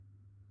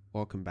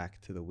Welcome back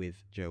to the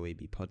With Joe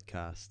Eby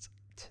podcast.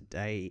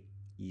 Today,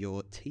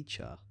 your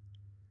teacher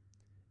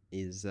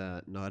is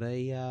not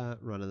a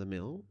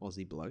run-of-the-mill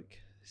Aussie bloke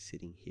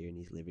sitting here in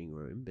his living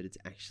room, but it's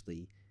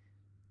actually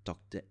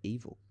Dr.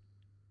 Evil.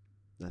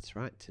 That's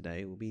right,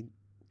 today we'll be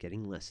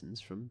getting lessons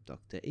from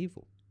Dr.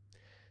 Evil.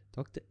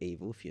 Dr.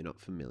 Evil, if you're not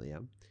familiar,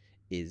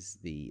 is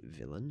the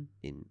villain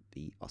in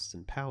the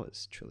Austin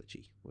Powers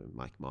trilogy, where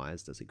Mike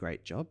Myers does a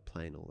great job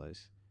playing all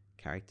those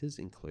characters,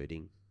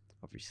 including,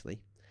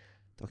 obviously,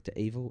 Dr.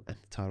 Evil and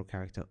the title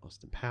character,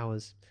 Austin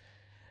Powers.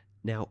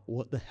 Now,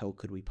 what the hell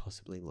could we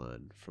possibly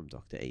learn from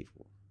Dr.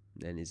 Evil?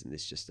 And isn't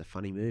this just a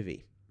funny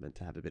movie meant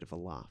to have a bit of a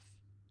laugh?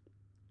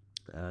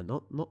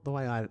 Not the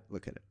way I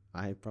look at it.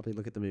 I probably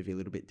look at the movie a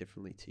little bit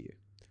differently to you.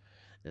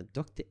 Now,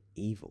 Dr.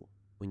 Evil,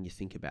 when you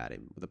think about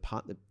him, the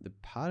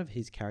part of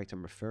his character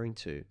I'm referring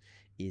to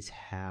is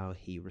how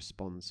he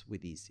responds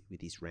with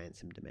his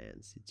ransom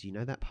demands. Do you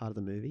know that part of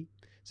the movie?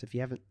 So if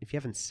you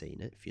haven't seen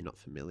it, if you're not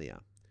familiar,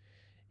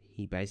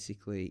 he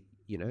basically,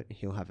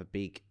 he'll have a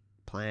big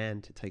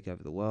plan to take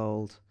over the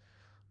world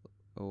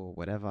or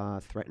whatever,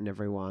 threaten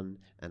everyone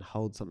and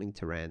hold something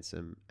to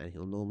ransom, and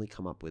he'll normally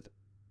come up with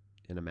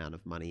an amount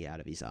of money out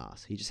of his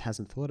ass. He just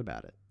hasn't thought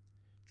about it.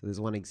 So there's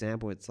one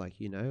example, it's like,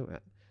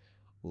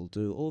 we'll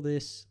do all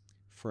this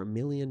for $1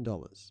 million.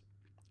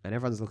 And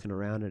everyone's looking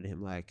around at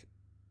him like,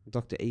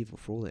 Dr. Evil,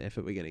 for all the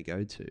effort we're going to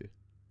go to,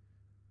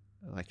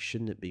 like,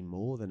 shouldn't it be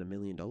more than $1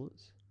 million? And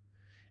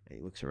he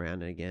looks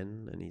around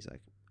again and he's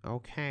like,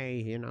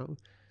 okay,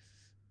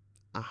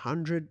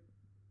 $100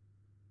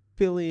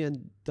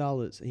 billion.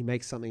 He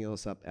makes something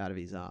else up out of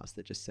his ass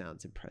that just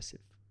sounds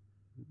impressive.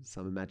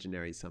 Some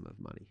imaginary sum of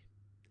money.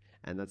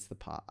 And that's the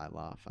part I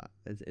laugh at.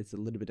 It's a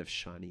little bit of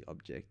shiny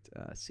object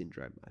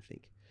syndrome, I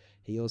think.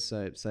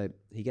 So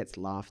he gets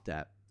laughed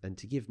at, and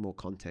to give more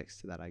context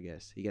to that, I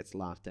guess, he gets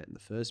laughed at in the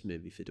first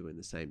movie for doing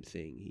the same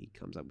thing. He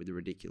comes up with a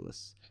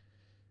ridiculous,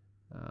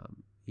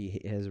 he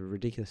has a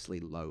ridiculously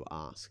low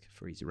ask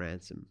for his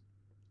ransom.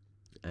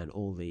 And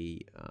all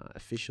the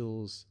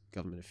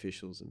government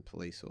officials and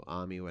police or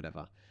army or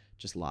whatever,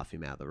 just laugh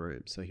him out of the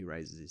room. So he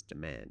raises his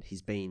demand.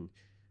 He's been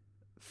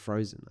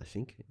frozen, I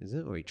think, is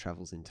it? Or he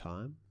travels in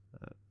time,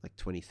 like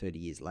 20, 30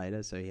 years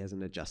later. So he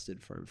hasn't adjusted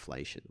for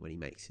inflation when he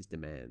makes his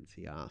demands.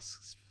 He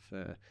asks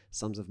for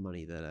sums of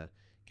money that are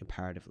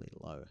comparatively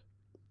low.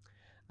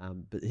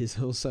 But there's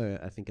also,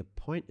 I think, a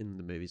point in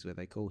the movies where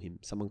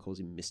someone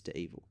calls him Mr.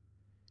 Evil.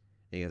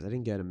 And he goes, I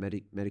didn't go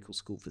to medical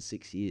school for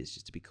 6 years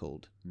just to be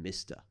called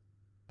Mr.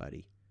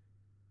 Buddy.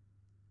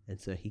 And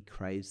so he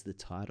craves the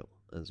title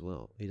as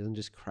well. He doesn't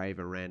just crave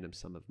a random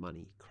sum of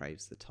money, he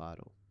craves the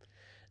title.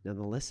 Now,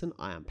 the lesson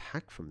I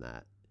unpack from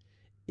that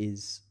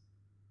is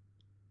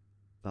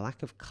the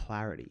lack of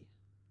clarity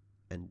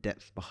and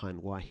depth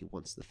behind why he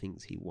wants the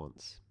things he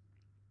wants.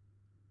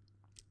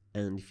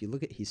 And if you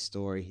look at his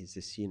story, he's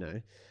this,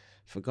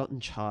 forgotten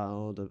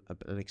child,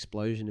 an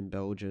explosion in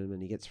Belgium,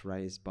 and he gets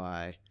raised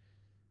by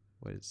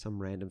some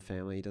random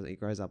family. He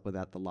grows up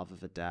without the love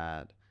of a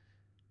dad.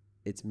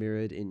 It's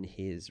mirrored in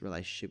his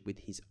relationship with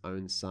his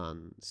own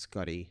son,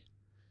 Scotty.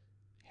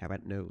 How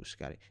about no,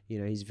 Scotty?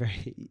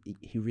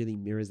 He really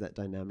mirrors that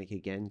dynamic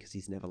again, because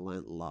he's never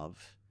learnt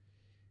love.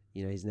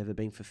 He's never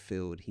been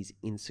fulfilled. He's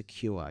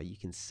insecure. You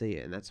can see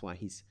it. And that's why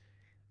he's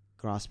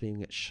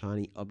grasping at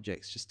shiny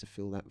objects just to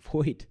fill that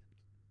void.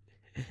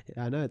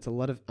 I know it's a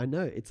lot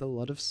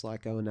of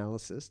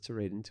psychoanalysis to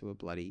read into a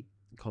bloody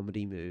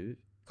comedy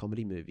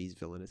movie's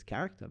villainous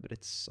character, but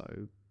it's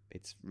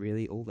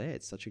really all there.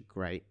 It's such a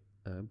great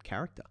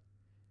character.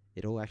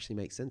 It all actually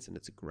makes sense, and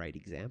it's a great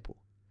example.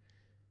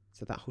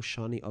 So that whole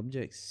shiny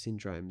object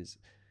syndrome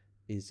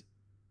is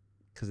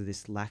because of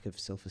this lack of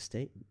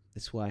self-esteem.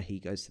 That's why he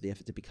goes to the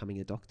effort to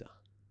becoming a doctor.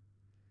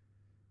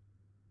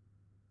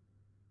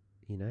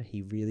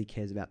 He really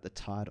cares about the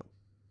title.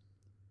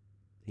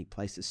 He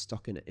places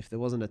stock in it. If there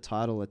wasn't a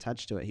title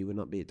attached to it, he would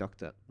not be a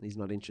doctor. He's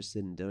not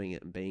interested in doing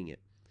it and being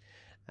it.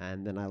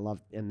 And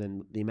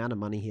then the amount of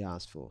money he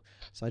asked for.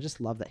 So I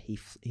just love that he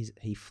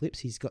flips.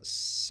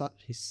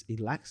 He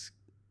lacks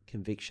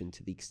conviction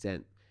to the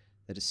extent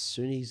that as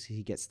soon as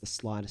he gets the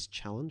slightest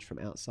challenge from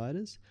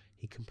outsiders,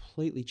 he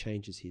completely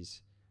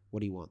changes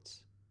what he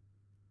wants.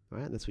 All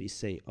right, that's what you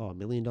see. Oh, $1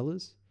 million? All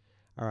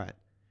right.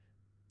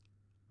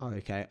 Oh,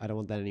 okay, I don't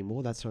want that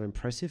anymore. That's not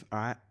impressive. All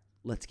right,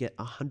 let's get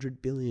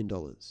 $100 billion.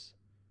 Is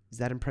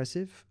that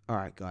impressive? All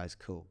right, guys,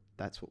 cool.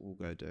 That's what we'll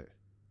go do.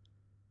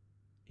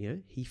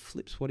 He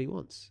flips what he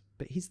wants.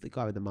 But he's the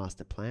guy with the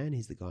master plan.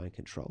 He's the guy in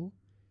control.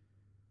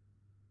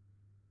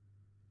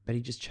 But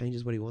he just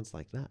changes what he wants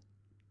like that.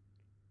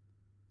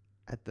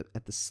 At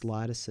the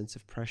slightest sense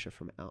of pressure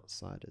from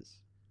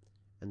outsiders.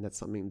 And that's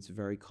something that's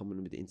very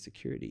common with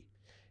insecurity.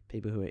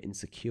 People who are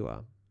insecure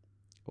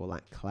or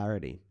lack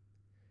clarity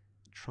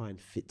try and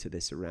fit to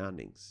their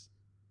surroundings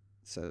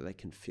so that they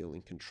can feel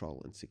in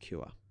control and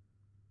secure.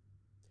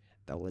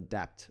 They'll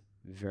adapt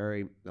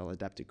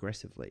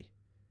aggressively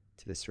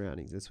to their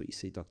surroundings. That's what you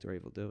see Dr.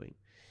 Evil doing.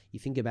 You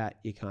think about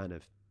your kind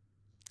of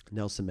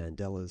Nelson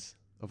Mandela's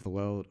of the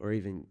world, or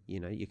even,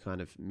 your kind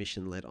of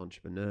mission-led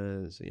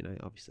entrepreneurs,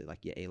 obviously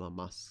like your Elon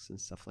Musks and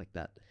stuff like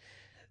that,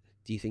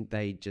 do you think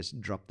they just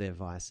drop their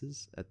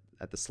vices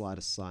at the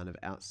slightest sign of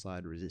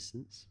outside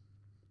resistance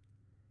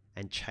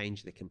and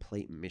change their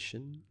complete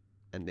mission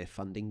and their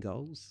funding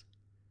goals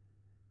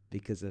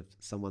because of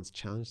someone's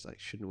challenge? Like,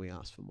 shouldn't we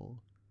ask for more?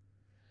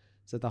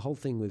 So the whole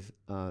thing with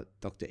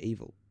Dr.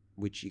 Evil,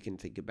 which you can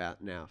think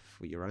about now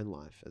for your own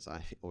life, as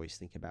I always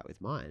think about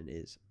with mine,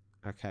 is,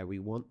 okay, we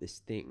want this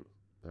thing.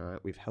 All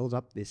right, we've held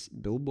up this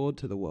billboard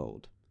to the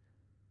world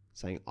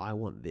saying, I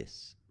want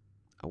this.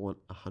 I want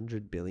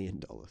 $100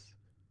 billion.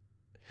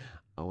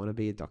 I want to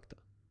be a doctor.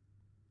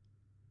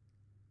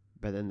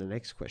 But then the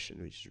next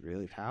question, which is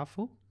really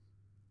powerful,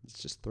 it's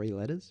just 3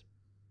 letters,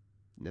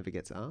 never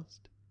gets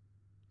asked.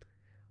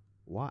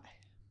 Why?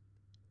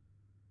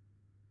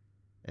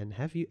 And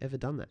have you ever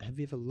done that? Have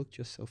you ever looked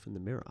yourself in the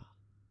mirror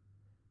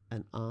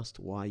and asked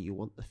why you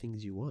want the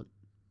things you want?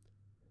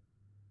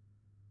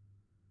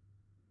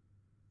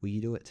 Will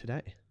you do it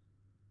today?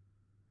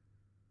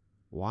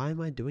 Why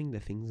am I doing the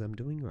things I'm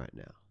doing right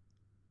now?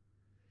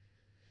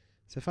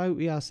 So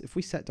if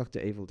we sat Dr.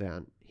 Evil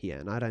down here,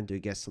 and I don't do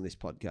guests on this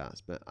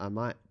podcast, but I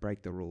might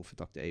break the rule for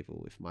Dr.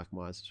 Evil if Mike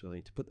Myers is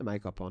willing to put the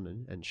makeup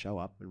on and show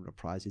up and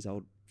reprise his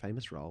old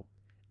famous role,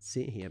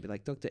 sit here and be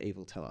like, Dr.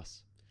 Evil, tell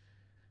us,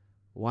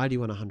 why do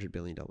you want $100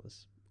 billion?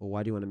 Or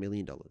why do you want $1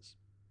 million?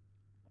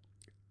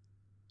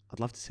 I'd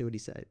love to see what he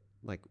said.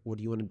 Like, what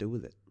do you want to do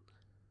with it?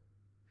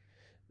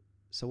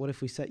 So what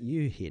if we set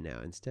you here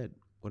now instead?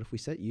 What if we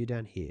set you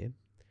down here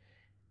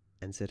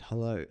and said,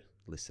 hello,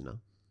 listener,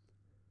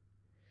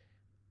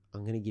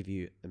 I'm going to give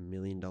you $1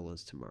 million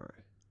tomorrow,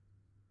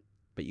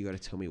 but you got to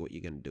tell me what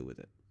you're going to do with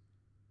it.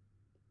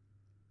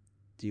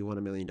 Do you want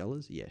 $1 million?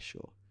 Yeah,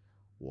 sure.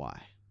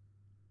 Why?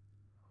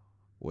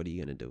 What are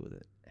you going to do with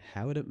it?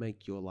 How would it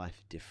make your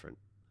life different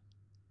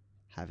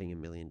having $1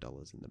 million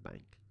in the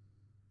bank?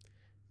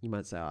 You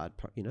might say, I'd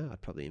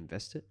probably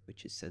invest it,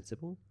 which is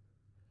sensible.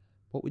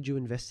 What would you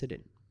invest it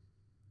in?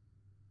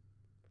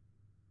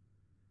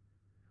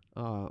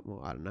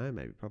 Well, I don't know,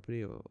 maybe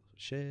property or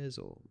shares,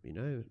 or,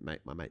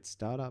 make my mate's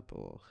startup,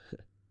 or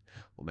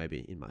or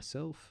maybe in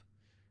myself.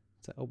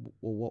 So,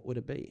 well, what would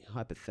it be?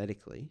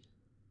 Hypothetically,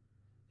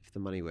 if the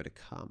money were to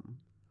come,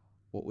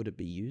 what would it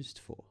be used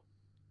for?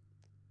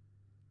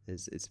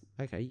 It's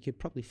okay, you could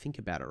probably think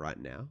about it right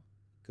now,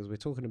 because we're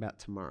talking about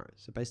tomorrow.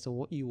 So based on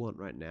what you want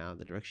right now,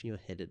 the direction you're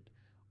headed,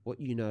 what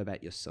you know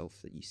about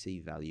yourself that you see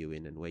value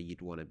in, and where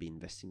you'd want to be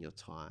investing your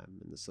time,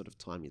 and the sort of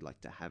time you'd like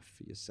to have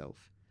for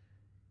yourself,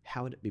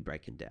 how would it be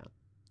broken down?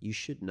 You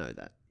should know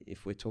that.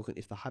 If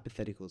the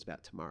hypothetical is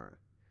about tomorrow,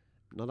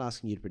 I'm not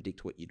asking you to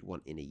predict what you'd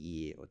want in a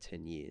year or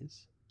 10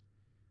 years.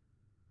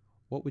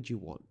 What would you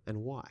want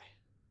and why?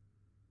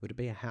 Would it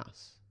be a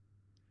house?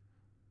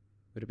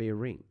 Would it be a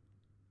ring?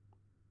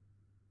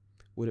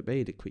 Would it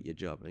be to quit your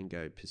job and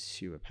go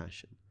pursue a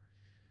passion?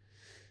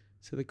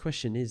 So the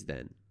question is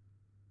then,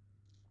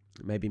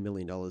 maybe $1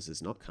 million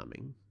is not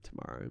coming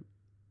tomorrow.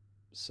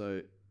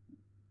 So,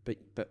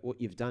 but what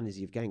you've done is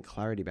you've gained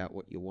clarity about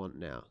what you want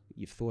now.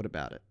 You've thought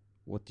about it.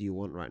 What do you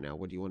want right now?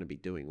 What do you want to be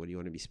doing? What do you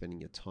want to be spending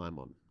your time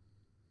on?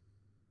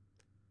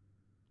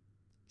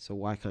 So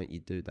why can't you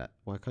do that?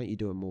 Why can't you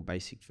do a more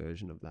basic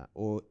version of that?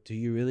 Or do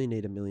you really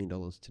need $1 million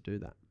to do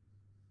that?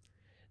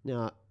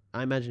 Now,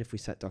 I imagine if we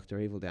sat Dr.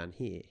 Evil down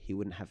here, he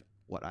wouldn't have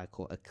what I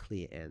call a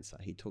clear answer.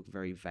 He'd talk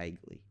very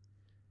vaguely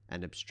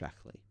and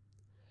abstractly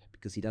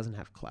because he doesn't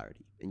have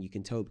clarity. And you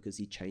can tell because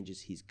he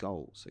changes his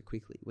goals so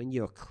quickly. When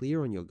you're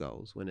clear on your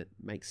goals, when it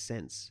makes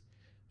sense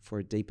for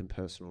a deep and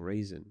personal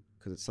reason,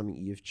 because it's something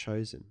you've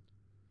chosen,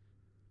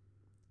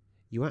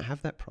 you won't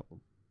have that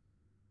problem.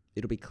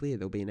 It'll be clear.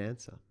 There'll be an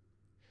answer.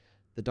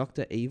 The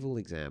Dr. Evil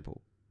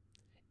example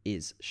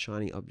is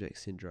shiny object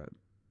syndrome.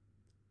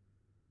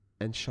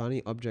 And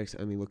shiny objects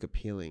only look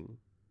appealing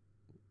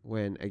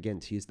when, again,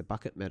 to use the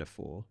bucket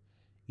metaphor,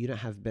 you don't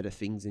have better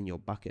things in your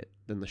bucket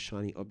than the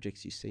shiny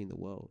objects you see in the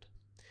world.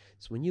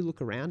 So when you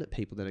look around at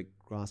people that are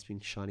grasping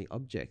shiny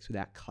objects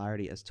without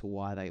clarity as to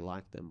why they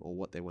like them or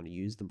what they want to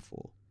use them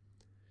for,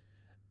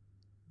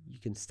 you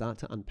can start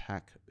to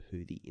unpack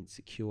who the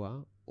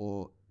insecure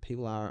or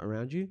people are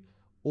around you,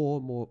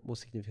 or more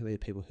significantly, the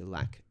people who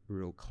lack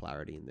real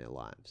clarity in their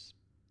lives.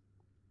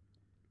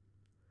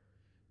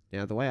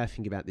 Now, the way I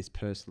think about this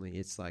personally,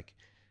 it's like,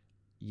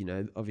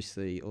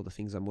 obviously all the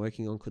things I'm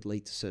working on could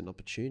lead to certain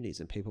opportunities,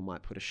 and people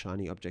might put a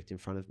shiny object in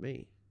front of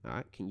me. All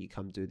right, can you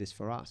come do this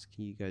for us?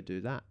 Can you go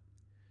do that?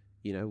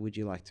 Would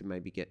you like to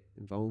maybe get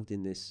involved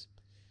in this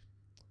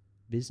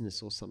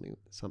business or something,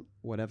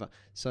 whatever.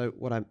 So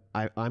what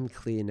I'm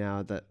clear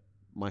now that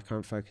my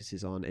current focus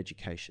is on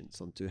education.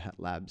 It's on Duhat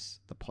Labs,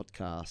 the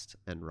podcast,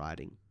 and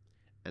writing.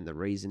 And the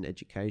reason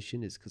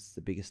education is because it's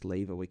the biggest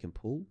lever we can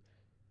pull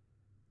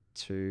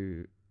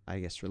to, I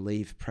guess,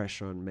 relieve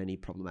pressure on many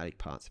problematic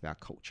parts of our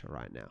culture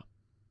right now.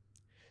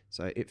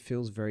 So it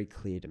feels very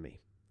clear to me.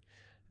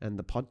 And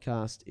the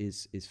podcast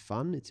is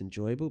fun, it's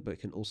enjoyable, but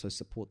it can also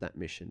support that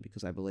mission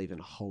because I believe in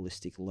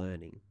holistic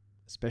learning,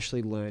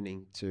 especially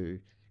learning to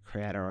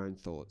create our own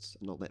thoughts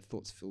and not let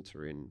thoughts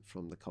filter in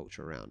from the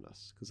culture around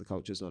us, because the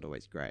culture is not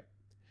always great.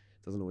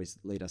 It doesn't always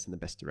lead us in the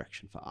best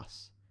direction for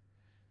us.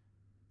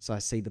 So I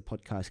see the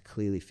podcast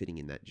clearly fitting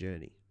in that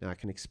journey. Now I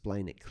can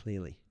explain it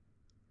clearly.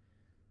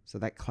 So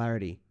that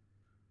clarity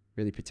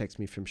really protects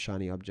me from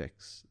shiny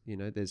objects.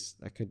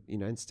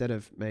 Instead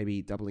of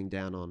maybe doubling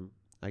down on,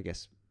 I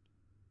guess,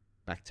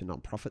 back to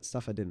non-profit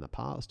stuff I did in the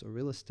past or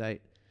real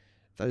estate,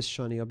 those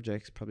shiny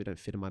objects probably don't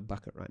fit in my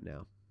bucket right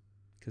now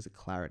because of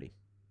clarity.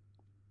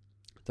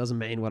 It doesn't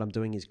mean what I'm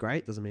doing is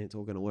great. Doesn't mean it's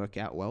all going to work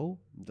out well.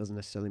 It doesn't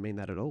necessarily mean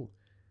that at all.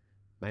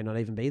 May not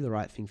even be the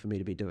right thing for me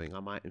to be doing. I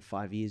might in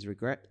 5 years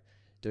regret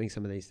doing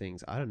some of these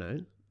things. I don't know.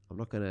 I'm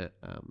not going to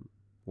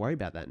worry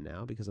about that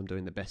now because I'm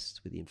doing the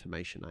best with the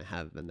information I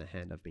have and the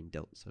hand I've been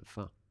dealt so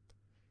far.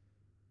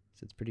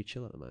 So it's pretty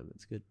chill at the moment.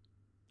 It's good.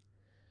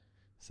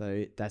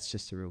 So that's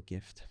just a real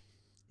gift,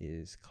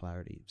 is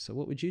clarity. So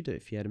what would you do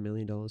if you had $1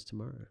 million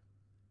tomorrow?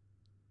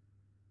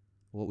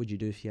 What would you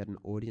do if you had an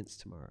audience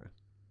tomorrow?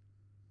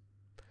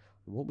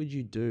 What would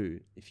you do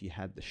if you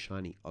had the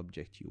shiny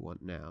object you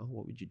want now?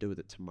 What would you do with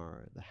it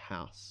tomorrow? The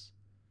house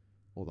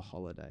or the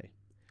holiday?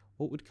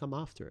 What would come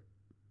after it?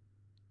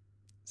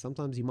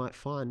 Sometimes you might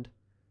find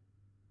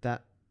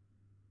that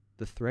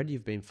the thread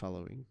you've been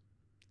following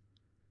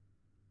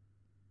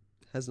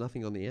has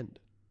nothing on the end.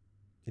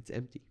 It's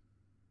empty.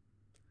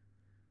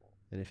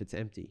 And if it's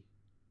empty,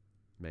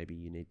 maybe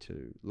you need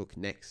to look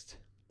next,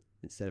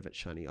 instead of at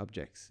shiny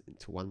objects,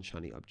 into one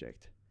shiny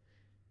object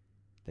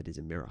that is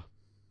a mirror.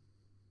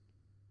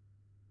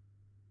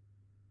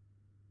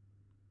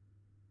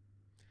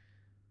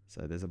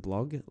 So there's a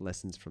blog,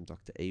 Lessons from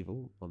Dr.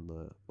 Evil, on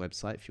the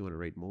website if you want to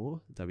read more,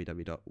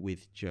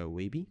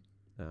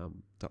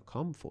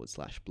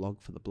 www.withjoewiebe.com/blog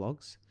for the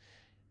blogs.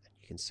 And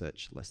you can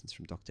search Lessons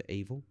from Dr.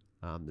 Evil.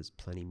 There's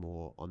plenty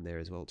more on there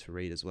as well to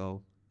read as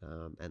well,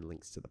 and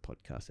links to the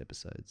podcast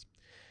episodes.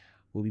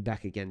 We'll be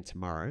back again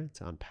tomorrow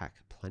to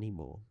unpack plenty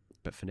more.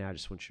 But for now, I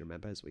just want you to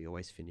remember, as we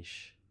always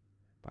finish,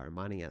 by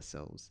reminding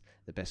ourselves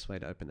the best way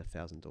to open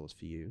 1,000 doors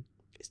for you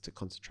is to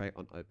concentrate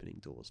on opening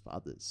doors for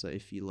others. So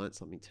if you learned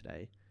something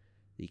today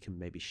that you can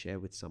maybe share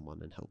with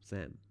someone and help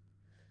them,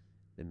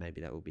 then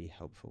maybe that will be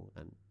helpful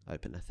and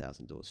open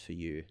 1,000 doors for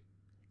you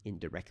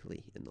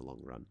indirectly in the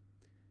long run.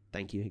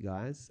 Thank you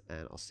guys,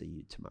 and I'll see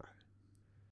you tomorrow.